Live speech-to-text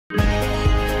My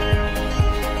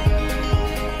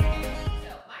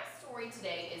story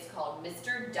today is called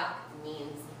Mr. Duck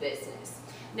Means Business.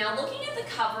 Now, looking at the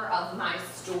cover of my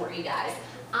story, guys,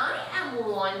 I am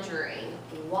wondering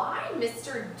why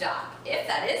Mr. Duck, if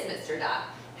that is Mr. Duck,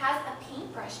 has a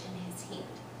paintbrush in his hand.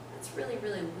 That's really,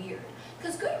 really weird.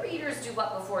 Because good readers do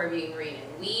what before being reading?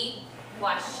 We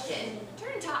question.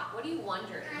 Turn and talk. What are you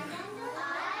wondering?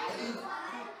 What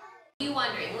are you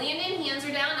wondering? Landon, hands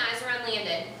are down, eyes are on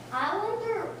Landon. I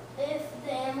wonder if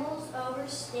the animals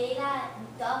overstayed at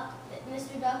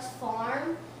Mr. Duck's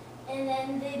farm, and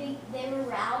then they were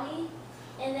rowdy,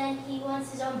 and then he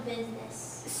wants his own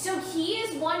business. So he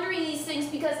is wondering these things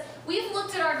because we've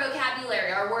looked at our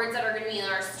vocabulary, our words that are going to be in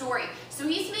our story. So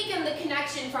he's making the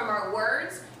connection from our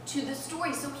words to the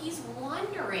story. So he's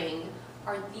wondering,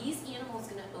 are these animals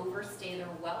going to overstay their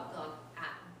welcome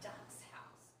at Duck's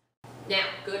house? Now,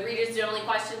 good readers don't only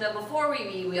question them before we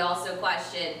read, we also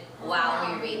question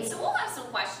while we read. So we'll have some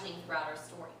questioning throughout our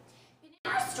story.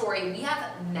 In our story, we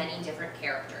have many different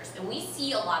characters, and we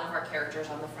see a lot of our characters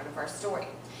on the front of our story.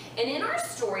 And in our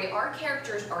story, our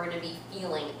characters are going to be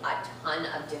feeling a ton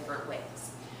of different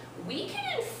ways. We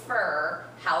can infer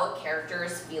how a character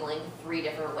is feeling 3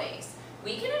 different ways.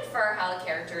 We can infer how the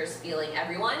character is feeling,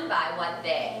 everyone, by what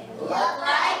they look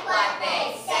like, what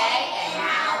they say, and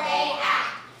how they act.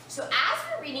 So as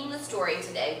we're reading the story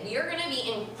today, we are going to be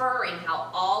inferring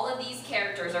how all of these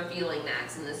characters are feeling,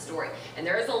 Max, in this story. And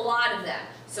there's a lot of them.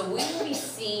 So we will be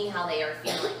seeing how they are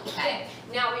feeling, okay?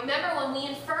 Now remember, when we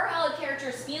infer how a character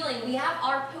is feeling, we have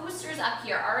our posters up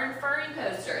here, our inferring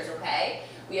posters, okay?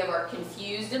 We have our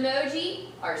confused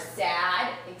emoji, our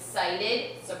sad,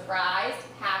 excited, surprised,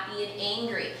 happy, and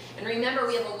angry. And remember,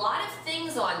 we have a lot of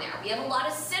things on there. We have a lot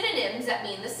of synonyms that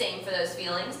mean the same for those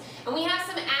feelings. And we have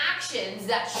some actions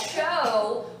that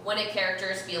show when a character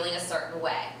is feeling a certain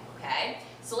way, okay?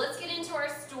 So let's get into our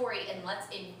story and let's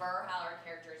infer how our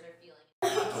characters are feeling.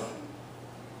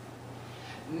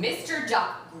 Mr.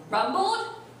 Duck grumbled,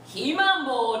 he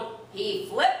mumbled, he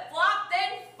flip-flopped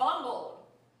and fumbled.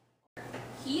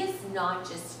 He is not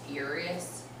just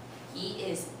furious, he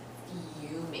is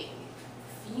fuming.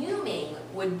 Fuming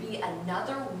would be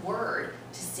another word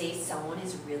to say someone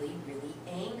is really, really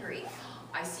angry.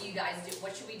 I see you guys do,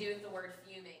 what should we do with the word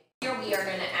fuming? Here we are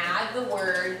going to add the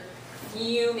word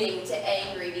fuming to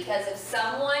angry, because if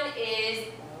someone is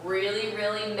really,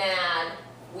 really mad,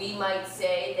 we might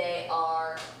say they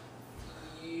are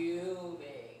fuming.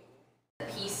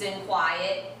 Peace and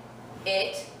quiet,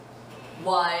 it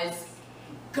was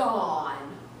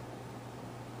gone.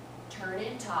 Turn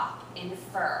and talk,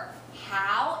 infer.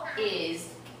 How is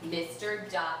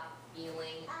Mr. Duck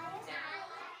feeling now?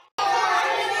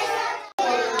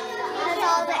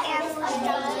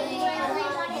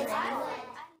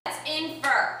 Let's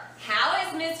infer. How is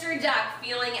Mr. Duck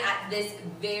feeling at this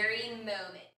very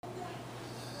moment?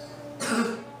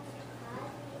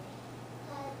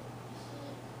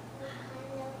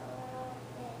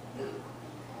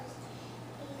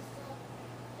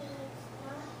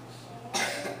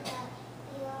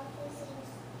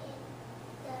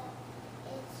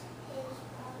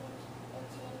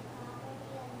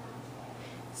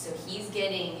 So he's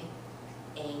getting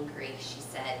angry, she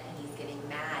said, and he's getting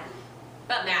mad.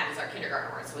 But mad is our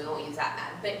kindergarten word, so we won't use that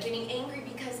mad. But getting angry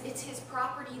because it's his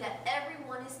property that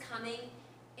everyone is coming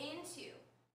into.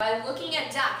 By looking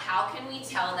at Duck, how can we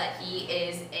tell that he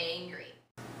is angry?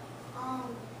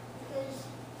 Because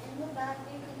in the back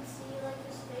you can see like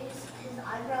his face, his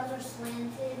eyebrows are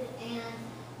slanted,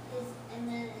 and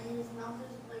then his mouth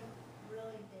is like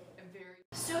really big.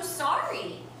 So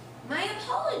sorry. My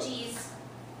apologies.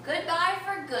 Goodbye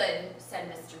for good, said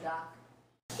Mr. Duck.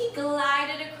 He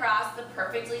glided across the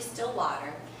perfectly still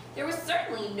water. There was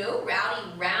certainly no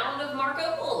rowdy round of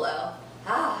Marco Polo.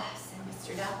 Ah, said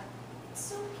Mr. Duck, it's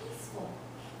so peaceful,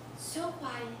 so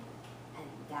quiet, and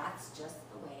that's just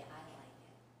the way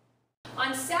I like it.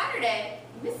 On Saturday,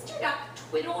 Mr. Duck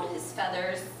twiddled his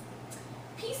feathers,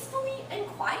 peacefully and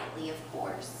quietly, of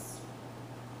course.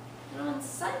 And on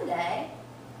Sunday,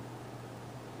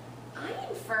 I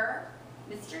infer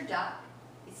Mr. Duck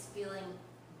is feeling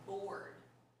bored.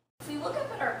 If we look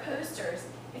up at our posters,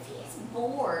 if he's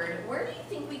bored, where do you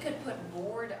think we could put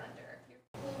bored under?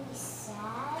 Maybe sad?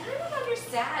 Kind of under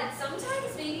sad.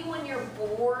 Sometimes maybe when you're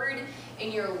bored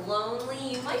and you're lonely,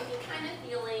 you might be kind of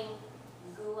feeling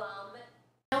glum.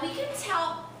 Now we can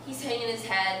tell he's hanging his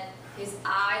head, his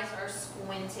eyes are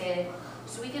squinted,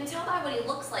 so we can tell by what he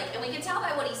looks like, and we can tell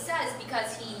by what he says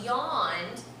because he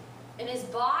yawned, and his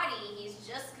body, he's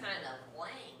just kind of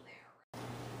laying there.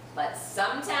 But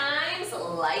sometimes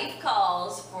life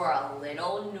calls for a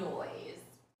little noise.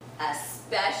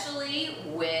 especially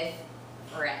with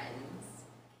friends.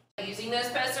 Using those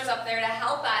posters up there to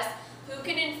help us, who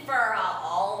can infer how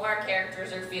all of our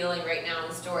characters are feeling right now in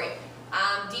the story?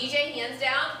 DJ, hands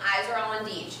down, eyes are all on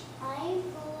Deej. I think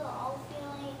they're all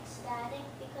feeling ecstatic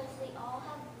because they all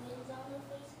have wings on their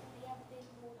face and they have big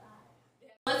bold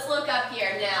eyes. Let's look up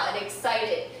here now and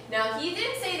excited. Now he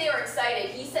didn't say they were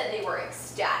excited, he said they were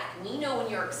ecstatic. We know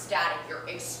when you're ecstatic, you're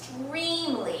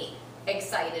extremely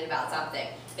excited about something.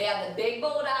 They have the big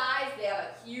bold eyes, they have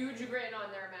a huge grin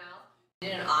on their mouth.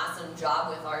 Did an awesome job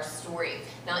with our story.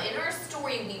 Now in our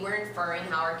story, we were inferring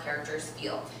how our characters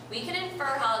feel. We can infer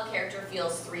how a character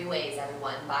feels 3 ways,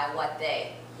 everyone, by what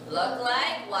they look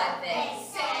like, what they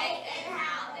say, and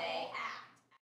how